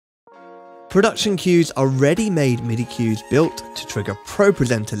Production cues are ready-made MIDI cues built to trigger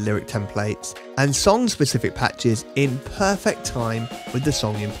ProPresenter lyric templates and song-specific patches in perfect time with the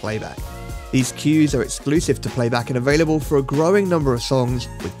song in playback. These cues are exclusive to Playback and available for a growing number of songs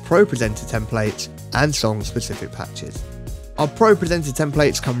with ProPresenter templates and song-specific patches. Our ProPresenter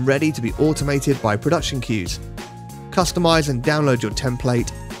templates come ready to be automated by production cues. Customize and download your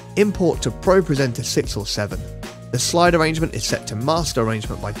template, import to ProPresenter 6 or 7. The slide arrangement is set to master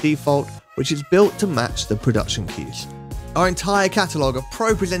arrangement by default, which is built to match the production cues. Our entire catalogue of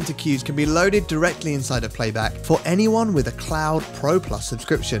ProPresenter cues can be loaded directly inside of Playback for anyone with a Cloud Pro Plus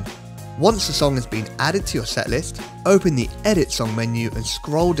subscription. Once the song has been added to your setlist, open the Edit Song menu and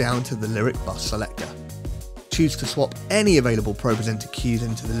scroll down to the Lyric Bus selector. Choose to swap any available ProPresenter cues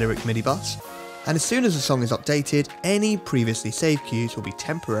into the Lyric MIDI bus, and as soon as the song is updated, any previously saved cues will be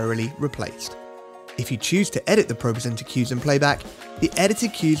temporarily replaced. If you choose to edit the ProPresenter cues in Playback, the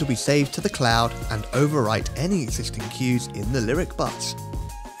edited cues will be saved to the cloud and overwrite any existing cues in the Lyric bus.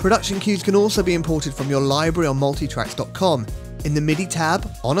 Production cues can also be imported from your library on MultiTracks.com. In the MIDI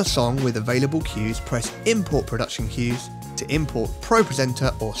tab, on a song with available cues, press Import Production Cues to import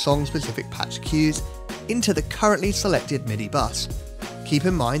ProPresenter or song-specific patch cues into the currently selected MIDI bus. Keep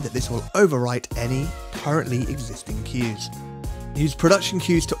in mind that this will overwrite any currently existing cues. Use production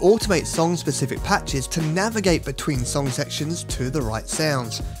cues to automate song-specific patches to navigate between song sections to the right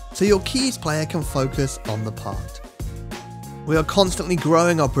sounds, so your keys player can focus on the part. We are constantly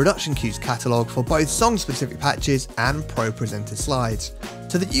growing our production cues catalogue for both song-specific patches and ProPresenter slides,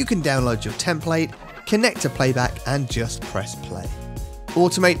 so that you can download your template, connect to Playback and just press play.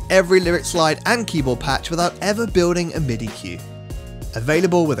 Automate every lyric slide and keyboard patch without ever building a MIDI cue.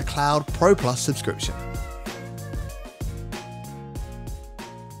 Available with a Cloud Pro Plus subscription.